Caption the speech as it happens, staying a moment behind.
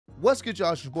What's good,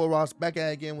 y'all? It's your boy Ross back at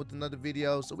it again with another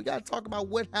video. So we got to talk about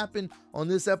what happened on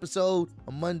this episode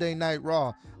of Monday Night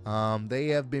Raw. They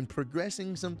have been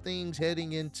progressing some things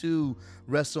heading into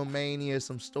WrestleMania.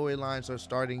 Some storylines are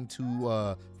starting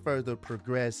to further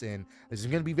progress, and it's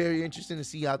going to be very interesting to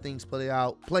see how things play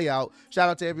out. Shout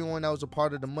out to everyone that was a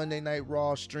part of the Monday Night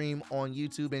Raw stream on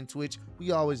YouTube and Twitch. We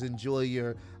always enjoy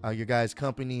your guys'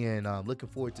 company, and looking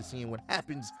forward to seeing what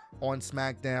happens on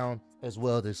SmackDown as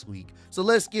well this week. So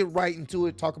let's get right into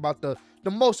it, talk about the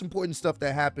most important stuff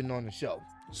that happened on the show.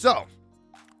 So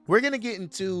we're gonna get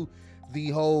into the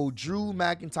whole Drew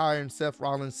McIntyre and Seth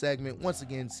Rollins segment. Once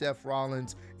again, Seth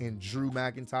Rollins and Drew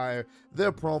McIntyre,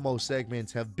 their promo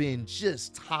segments have been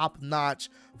just top notch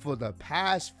for the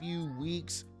past few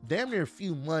weeks, damn near a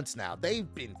few months now.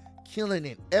 They've been killing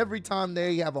it. Every time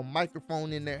they have a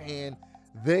microphone in their hand,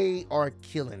 they are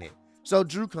killing it. So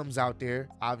Drew comes out there,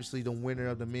 obviously the winner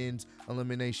of the men's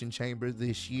elimination chamber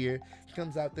this year. He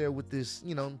comes out there with this,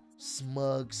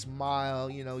 smug smile.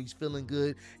 He's feeling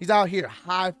good. He's out here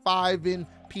high-fiving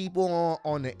people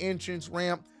on the entrance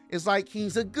ramp. It's like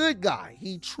he's a good guy.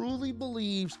 He truly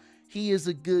believes he is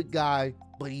a good guy,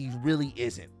 but he really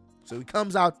isn't. So he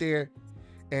comes out there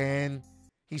and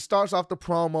he starts off the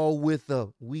promo with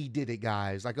the "We did it,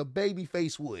 guys," like a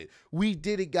babyface would. We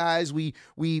did it, guys. We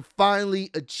finally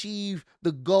achieved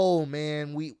the goal,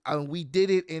 man. We did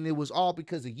it, and it was all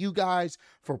because of you guys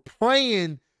for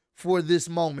praying for this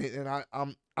moment.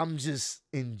 And I'm just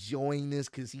enjoying this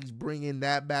because he's bringing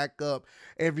that back up.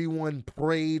 Everyone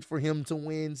prayed for him to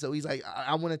win, so he's like,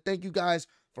 I want to thank you guys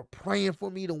for praying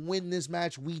for me to win this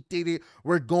match. We did it.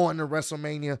 We're going to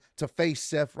WrestleMania to face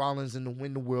Seth Rollins and to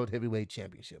win the World Heavyweight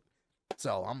Championship.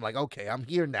 So I'm like, okay, I'm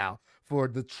here now for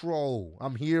the troll.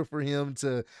 I'm here for him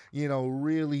to,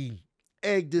 really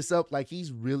egg this up like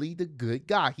he's really the good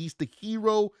guy. He's the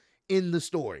hero in the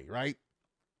story, right?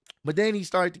 But then he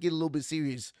started to get a little bit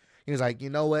serious. He was like, you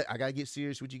know what? I got to get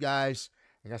serious with you guys.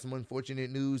 I got some unfortunate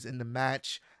news in the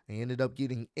match. I ended up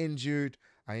getting injured.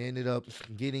 I ended up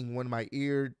getting one of my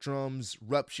eardrums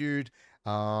ruptured,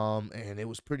 and it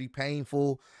was pretty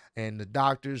painful. And the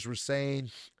doctors were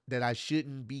saying that I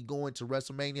shouldn't be going to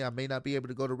WrestleMania. I may not be able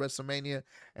to go to WrestleMania.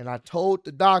 And I told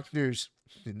the doctors,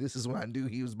 and this is when I knew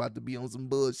he was about to be on some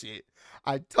bullshit.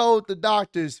 I told the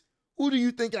doctors, who do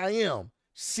you think I am?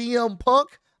 CM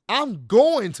Punk? I'm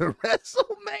going to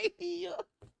WrestleMania.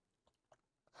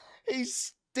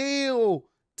 He's still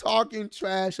talking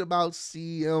trash about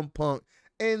CM Punk.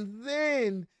 And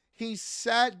then he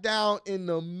sat down in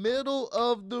the middle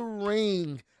of the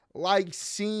ring like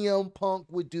CM Punk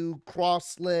would do,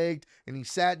 cross-legged. And he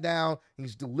sat down,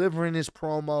 he's delivering his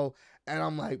promo. And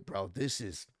I'm like, bro, this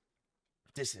is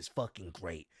fucking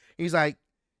great. He's like,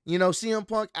 CM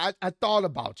Punk, I thought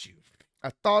about you.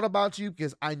 I thought about you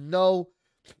because I know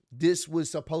this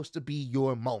was supposed to be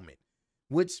your moment.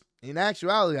 Which, in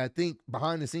actuality, I think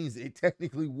behind the scenes, it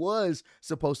technically was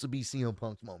supposed to be CM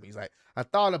Punk's moment. He's like, I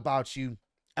thought about you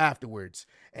afterwards.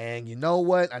 And you know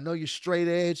what? I know you're straight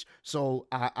edge, so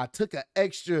I took an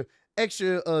extra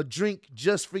drink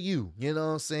just for you. You know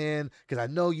what I'm saying? Because I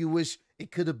know you wish it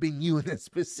could have been you in this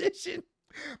position.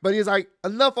 But he's like,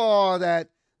 enough of all that.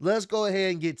 Let's go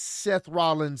ahead and get Seth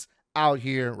Rollins out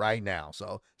here right now.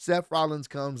 So Seth Rollins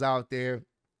comes out there,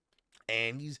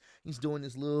 and he's doing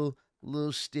this little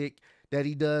shtick that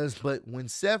he does. But when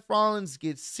Seth Rollins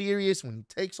gets serious, when he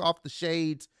takes off the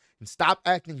shades and stop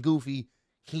acting goofy,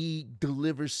 he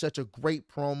delivers such a great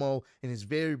promo and is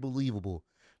very believable.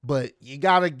 But you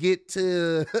gotta get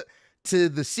to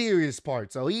the serious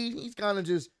part. So he's kind of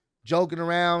just joking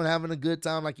around, having a good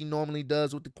time like he normally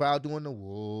does with the crowd, doing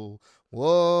the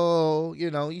whoa,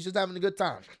 he's just having a good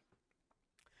time.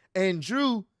 And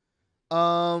Drew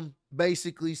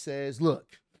basically says, look,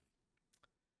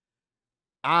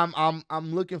 I'm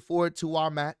looking forward to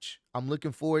our match. I'm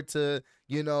looking forward to,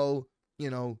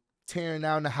 tearing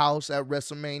down the house at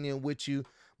WrestleMania with you.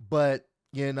 But,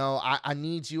 I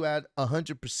need you at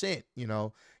 100%.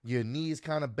 Your knee is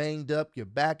kind of banged up. Your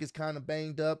back is kind of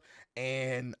banged up.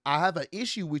 And I have an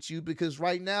issue with you because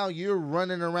right now you're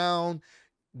running around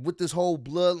with this whole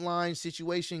bloodline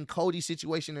situation, Cody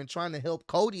situation, and trying to help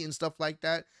Cody and stuff like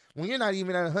that when you're not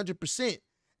even at 100%.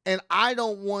 And I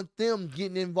don't want them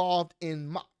getting involved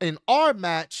in our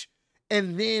match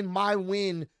and then my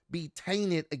win be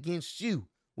tainted against you,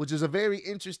 which is a very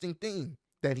interesting thing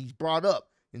that he's brought up.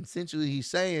 And essentially he's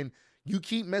saying, you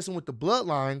keep messing with the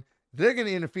bloodline, they're going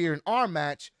to interfere in our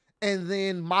match, and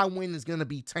then my win is going to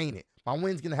be tainted. My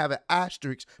win's going to have an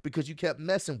asterisk because you kept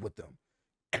messing with them.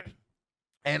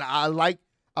 And I like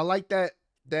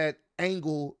that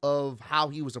angle of how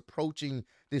he was approaching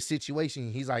this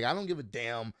situation. He's like, I don't give a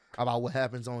damn about what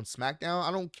happens on SmackDown.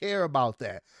 I don't care about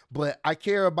that. But I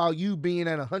care about you being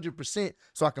at 100%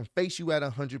 so I can face you at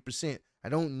 100%. I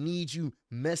don't need you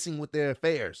messing with their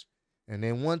affairs. And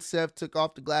then once Seth took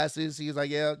off the glasses, he was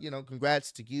like, yeah,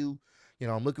 congrats to you.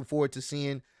 I'm looking forward to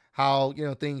seeing how,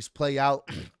 things play out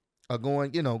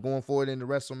going forward into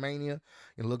WrestleMania,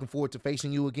 and looking forward to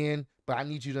facing you again. But I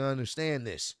need you to understand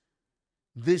this.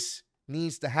 This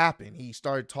needs to happen. He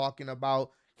started talking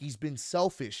about he's been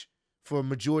selfish for a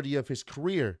majority of his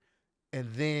career.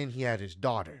 And then he had his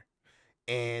daughter.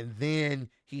 And then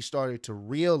he started to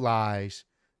realize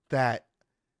that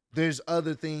there's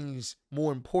other things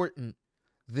more important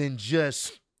than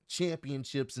just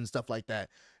championships and stuff like that.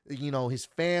 His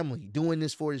family, doing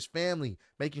this for his family,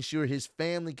 making sure his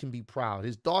family can be proud,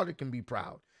 his daughter can be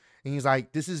proud. And he's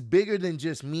like, this is bigger than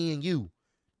just me and you.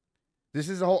 This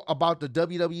is about the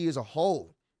WWE as a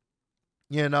whole.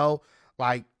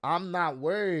 Like, I'm not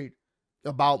worried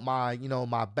about my,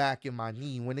 my back and my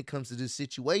knee when it comes to this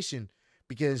situation,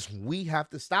 because we have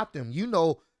to stop them.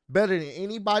 Better than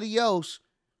anybody else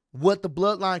what the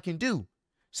bloodline can do.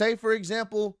 Say, for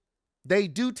example, they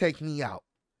do take me out,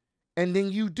 and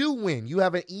then you do win. You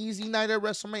have an easy night at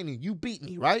WrestleMania. You beat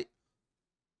me, right?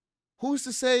 Who's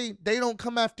to say they don't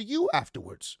come after you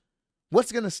afterwards?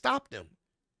 What's going to stop them?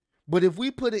 But if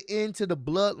we put an end to the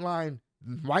bloodline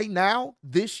right now,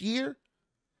 this year,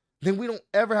 then we don't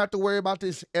ever have to worry about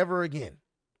this ever again.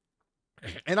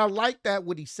 And I like that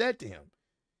what he said to him.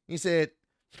 He said,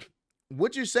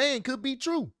 what you're saying could be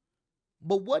true.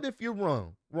 But what if you're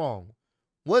wrong?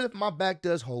 What if my back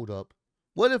does hold up?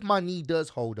 What if my knee does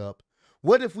hold up?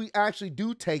 What if we actually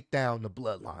do take down the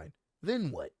bloodline?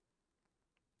 Then what?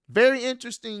 Very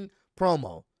interesting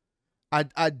promo.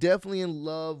 I definitely in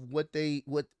love what they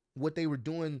were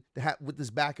doing with this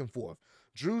back and forth.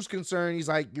 Drew's concerned. He's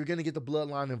like, you're going to get the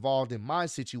bloodline involved in my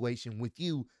situation with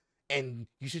you, and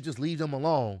you should just leave them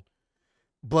alone.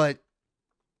 But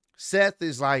Seth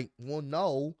is like, well,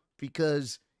 no,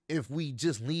 because if we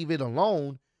just leave it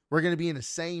alone, we're going to be in the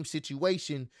same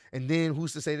situation, and then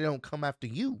who's to say they don't come after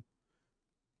you?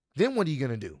 Then what are you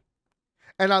going to do?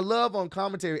 And I love on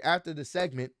commentary after the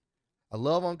segment,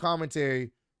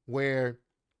 where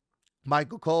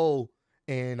Michael Cole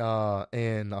and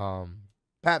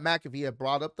Pat McAfee have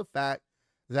brought up the fact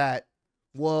that,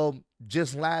 well,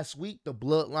 just last week the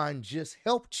bloodline just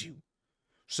helped you.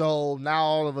 So now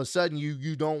all of a sudden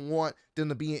you don't want them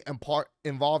to be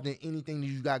involved in anything that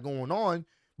you got going on.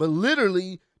 But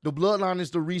literally, the bloodline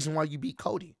is the reason why you beat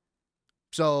Cody.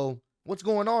 So what's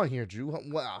going on here, Drew?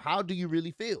 How do you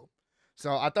really feel?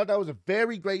 So I thought that was a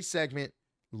very great segment.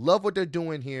 Love what they're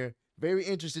doing here. Very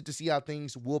interested to see how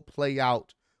things will play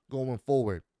out going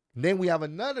forward. And then we have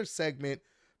another segment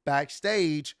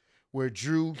backstage where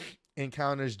Drew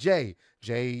encounters Jay.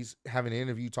 Jay's having an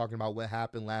interview talking about what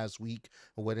happened last week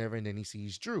or whatever, and then he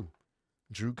sees Drew.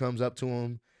 Drew comes up to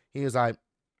him. He is like,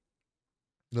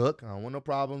 look, I don't want no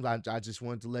problems. I just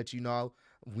wanted to let you know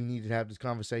we need to have this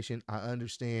conversation. I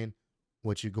understand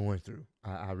what you're going through.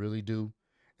 I really do.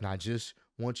 And I just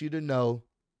want you to know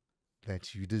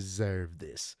that you deserve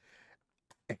this.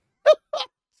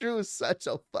 Drew is such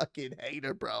a fucking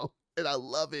hater, bro. And I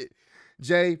love it.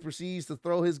 Jay proceeds to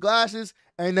throw his glasses,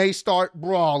 and they start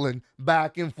brawling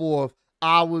back and forth.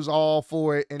 I was all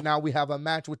for it. And now we have a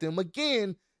match with them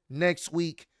again next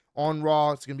week on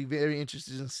Raw. It's going to be very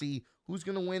interesting to see who's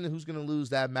going to win and who's going to lose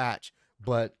that match.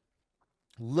 But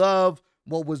love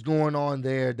what was going on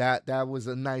there. That was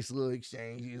a nice little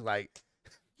exchange. He's like,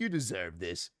 you deserve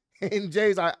this. And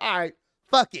Jay's like, all right,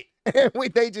 fuck it.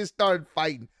 And they just started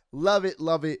fighting. Love it,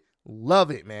 love it,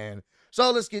 love it, man. So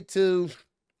let's get to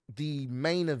the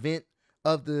main event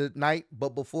of the night.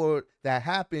 But before that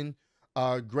happened,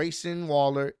 Grayson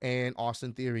Waller and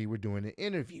Austin Theory were doing an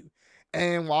interview.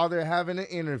 And while they're having an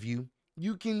interview,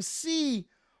 you can see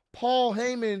Paul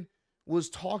Heyman was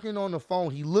talking on the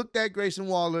phone. He looked at Grayson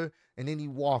Waller, and then he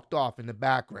walked off in the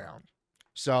background.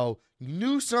 So you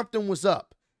knew something was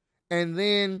up. And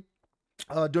then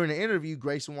during the interview,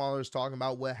 Grayson Waller is talking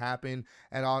about what happened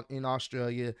in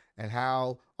Australia and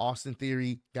how Austin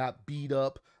Theory got beat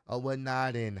up or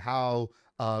whatnot, and how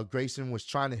Grayson was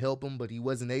trying to help him, but he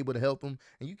wasn't able to help him.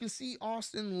 And you can see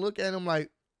Austin look at him like,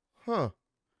 huh,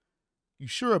 you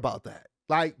sure about that?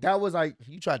 Like, that was like,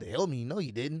 you tried to help me. No,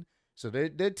 you didn't. So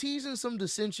they're teasing some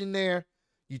dissension there.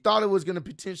 You thought it was going to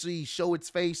potentially show its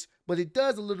face, but it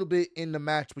does a little bit in the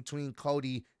match between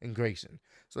Cody and Grayson.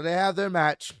 So they have their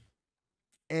match,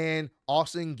 and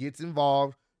Austin gets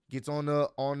involved, gets on the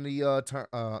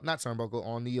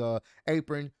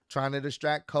apron, trying to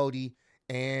distract Cody,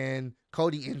 and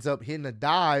Cody ends up hitting a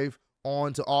dive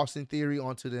onto Austin Theory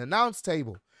onto the announce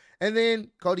table. And then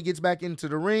Cody gets back into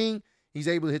the ring. He's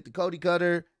able to hit the Cody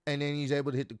Cutter, and then he's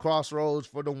able to hit the Crossroads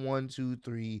for the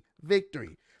 1-2-3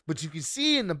 victory. But you can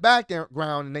see in the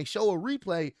background, and they show a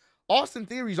replay, Austin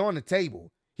Theory's on the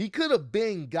table. He could have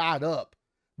been got up,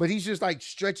 but he's just like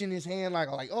stretching his hand like,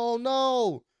 oh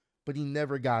no, but he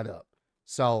never got up.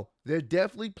 So they're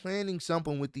definitely planning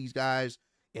something with these guys.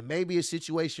 It may be a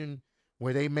situation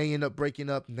where they may end up breaking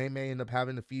up and they may end up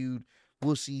having a feud.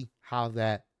 We'll see how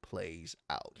that plays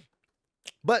out.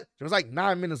 But there was like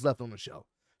 9 minutes left on the show.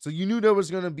 So you knew there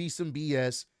was going to be some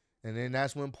BS. And then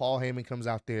that's when Paul Heyman comes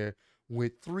out there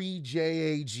with 3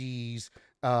 JAGs.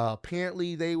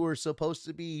 Apparently they were supposed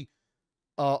to be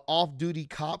off-duty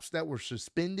cops that were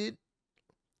suspended.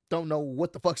 Don't know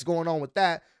what the fuck's going on with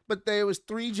that. But there was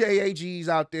 3 JAGs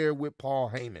out there with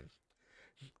Paul Heyman.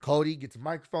 Cody gets a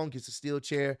microphone, gets a steel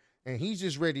chair, and he's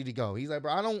just ready to go. He's like,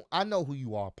 bro, I know who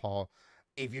you are, Paul.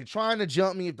 If you're trying to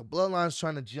jump me, if the bloodline's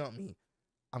trying to jump me,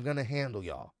 I'm going to handle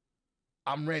y'all.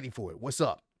 I'm ready for it. What's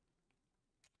up?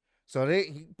 So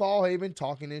Paul Heyman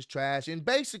talking his trash. And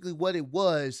basically what it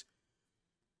was,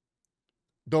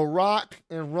 The Rock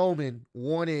and Roman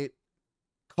wanted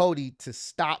Cody to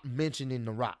stop mentioning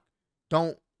The Rock.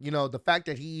 The fact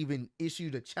that he even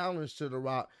issued a challenge to The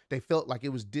Rock, they felt like it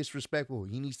was disrespectful.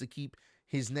 He needs to keep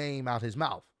his name out his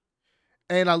mouth.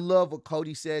 And I love what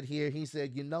Cody said here. He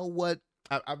said, you know what?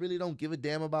 I really don't give a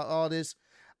damn about all this.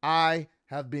 I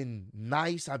have been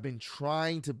nice. I've been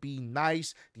trying to be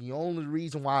nice. The only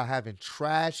reason why I haven't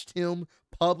trashed him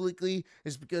publicly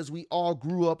is because we all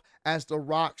grew up as The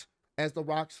Rock's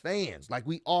fans. Like,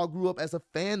 we all grew up as a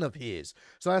fan of his.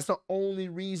 So that's the only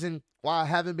reason why I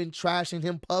haven't been trashing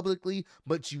him publicly.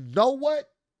 But you know what?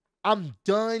 I'm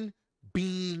done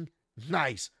being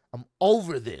nice. I'm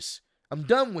over this. I'm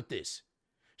done with this.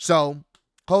 So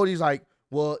Cody's like,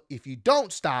 well, if you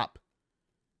don't stop,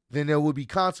 then there will be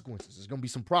consequences. There's going to be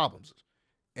some problems.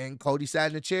 And Cody sat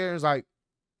in the chair and was like,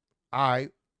 all right,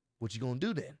 what you going to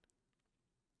do then?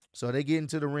 So they get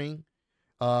into the ring.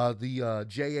 The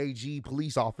JAG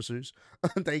police officers,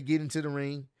 they get into the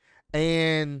ring.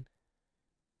 And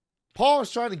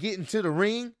Paul's trying to get into the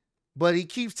ring, but he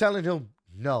keeps telling him,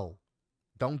 no,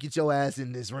 don't get your ass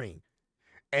in this ring.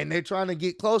 And they're trying to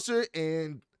get closer,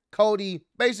 and Cody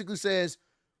basically says,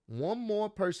 one more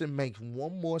person makes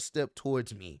one more step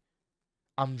towards me,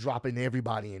 I'm dropping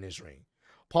everybody in this ring.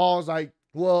 Paul's like,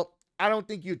 well, I don't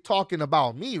think you're talking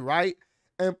about me, right?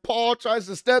 And Paul tries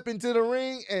to step into the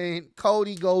ring, and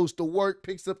Cody goes to work,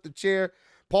 picks up the chair.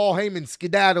 Paul Heyman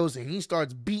skedaddles, and he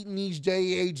starts beating these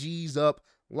JAGs up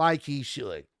like he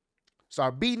should.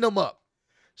 Start beating them up.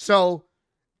 So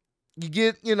you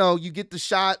get the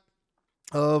shot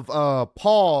of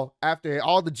Paul after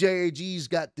all the JAGs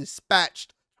got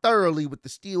dispatched thoroughly with the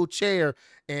steel chair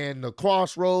and the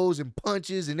crossroads and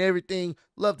punches and everything.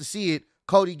 Love to see it.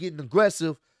 Cody getting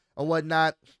aggressive and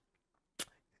whatnot.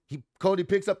 Cody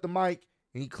picks up the mic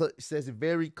and he says it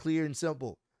very clear and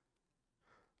simple.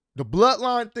 The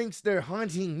bloodline thinks they're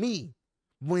hunting me,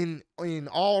 when in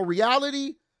all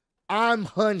reality, I'm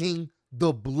hunting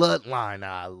the bloodline.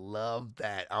 I love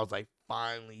that. I was like,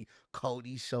 finally,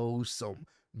 Cody shows some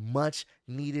much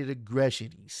needed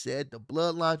aggression. He said the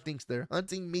bloodline thinks they're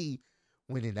hunting me,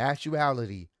 when in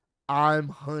actuality, I'm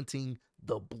hunting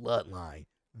the bloodline.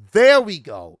 There we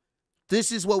go.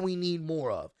 This is what we need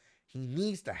more of. He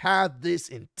needs to have this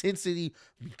intensity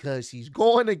because he's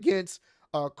going against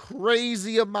a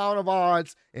crazy amount of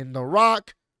odds in The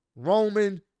Rock,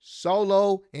 Roman,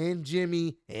 Solo, and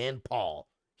Jimmy, and Paul.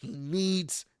 He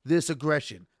needs this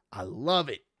aggression. I love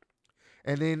it.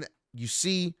 And then you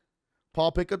see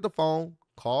Paul pick up the phone,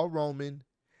 call Roman,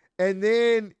 and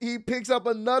then he picks up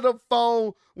another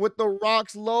phone with The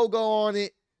Rock's logo on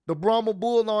it, the Brahma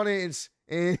Bull on it,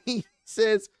 and he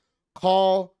says,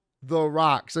 call The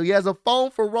Rock. So he has a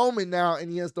phone for Roman now, and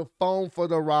he has the phone for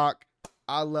The Rock.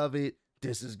 I love it.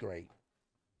 This is great.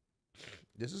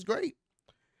 This is great.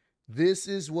 This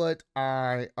is what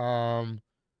I'm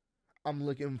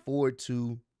looking forward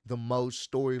to the most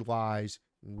story-wise.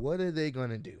 What are they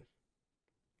going to do?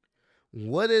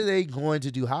 What are they going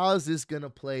to do? How is this going to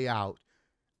play out?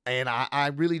 And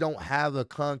I really don't have a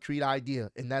concrete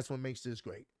idea, and that's what makes this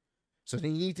great. So they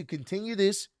need to continue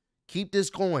this, keep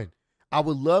this going. I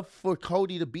would love for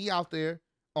Cody to be out there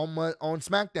on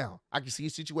SmackDown. I can see a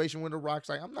situation where The Rock's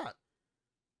like,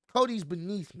 Cody's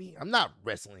beneath me. I'm not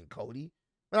wrestling Cody.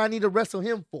 What I need to wrestle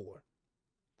him for?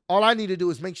 All I need to do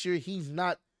is make sure he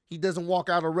doesn't walk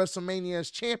out of WrestleMania as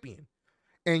champion.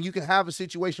 And you can have a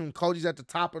situation when Cody's at the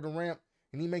top of the ramp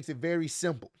and he makes it very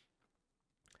simple.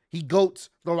 He goats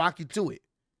The Rock into it.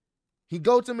 he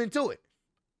goats him into it.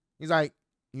 He's like,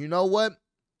 you know what?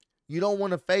 You don't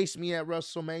want to face me at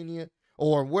WrestleMania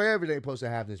or wherever they're supposed to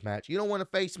have this match. You don't want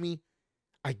to face me.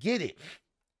 I get it.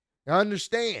 I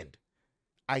understand.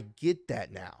 I get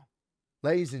that now.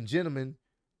 Ladies and gentlemen,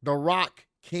 The Rock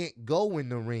can't go in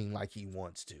the ring like he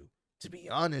wants to. To be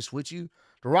honest with you,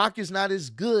 The Rock is not as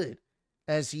good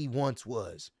as he once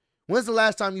was. When's the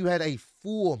last time you had a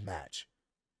full match?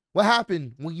 What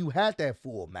happened when you had that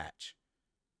full match?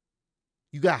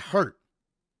 You got hurt.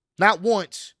 Not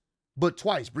once, but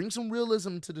twice. Bring some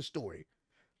realism to the story.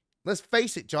 Let's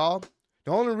face it, y'all.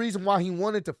 The only reason why he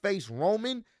wanted to face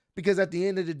Roman, because at the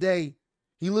end of the day,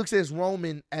 he looks at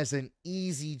Roman as an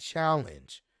easy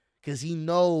challenge. Because he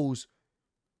knows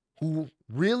who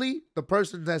really, the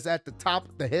person that's at the top,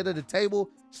 the head of the table,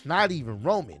 it's not even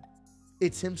Roman.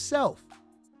 It's himself.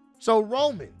 So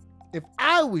Roman, if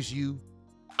I was you,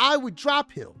 I would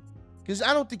drop him. Because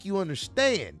I don't think you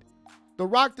understand. The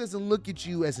Rock doesn't look at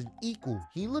you as an equal.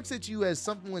 He looks at you as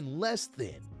someone less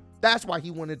than. That's why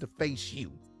he wanted to face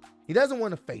you. He doesn't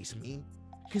want to face me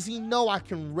because he know I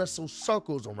can wrestle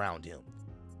circles around him.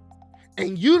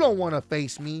 And you don't want to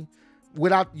face me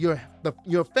without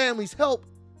your family's help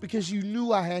because you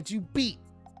knew I had you beat.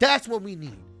 That's what we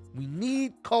need. We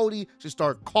need Cody to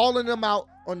start calling them out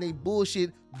on their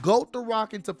bullshit, goat The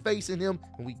Rock into facing him,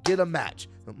 and we get a match.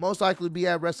 It'll most likely be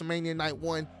at WrestleMania Night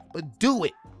 1, but do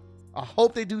it. I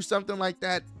hope they do something like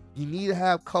that. You need to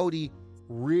have Cody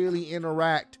really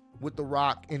interact with The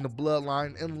Rock in the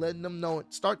bloodline and letting them know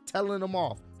it. Start telling them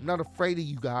off. I'm not afraid of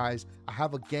you guys. I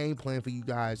have a game plan for you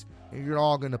guys, and you're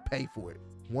all going to pay for it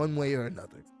one way or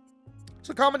another.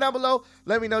 So comment down below.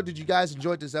 Let me know, did you guys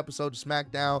enjoy this episode of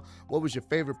SmackDown? What was your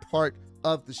favorite part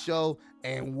of the show?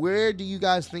 And where do you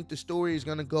guys think the story is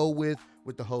going to go with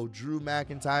the whole Drew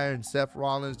McIntyre and Seth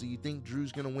Rollins? Do you think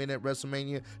Drew's going to win at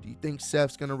WrestleMania? Do you think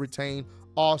Seth's going to retain?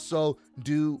 Also,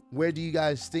 where do you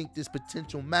guys think this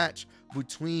potential match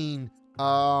between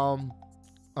The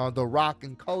Rock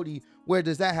and Cody, where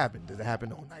does that happen? Does it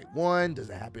happen on night 1?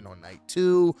 Does it happen on night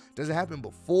 2? Does it happen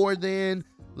before then?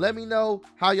 Let me know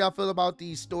how y'all feel about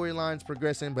these storylines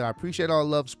progressing, but I appreciate all the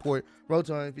love, support. Road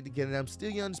to 150K, and I'm still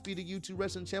your undisputed YouTube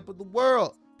wrestling champ of the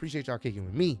world. Appreciate y'all kicking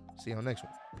with me. See y'all next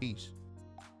one. Peace.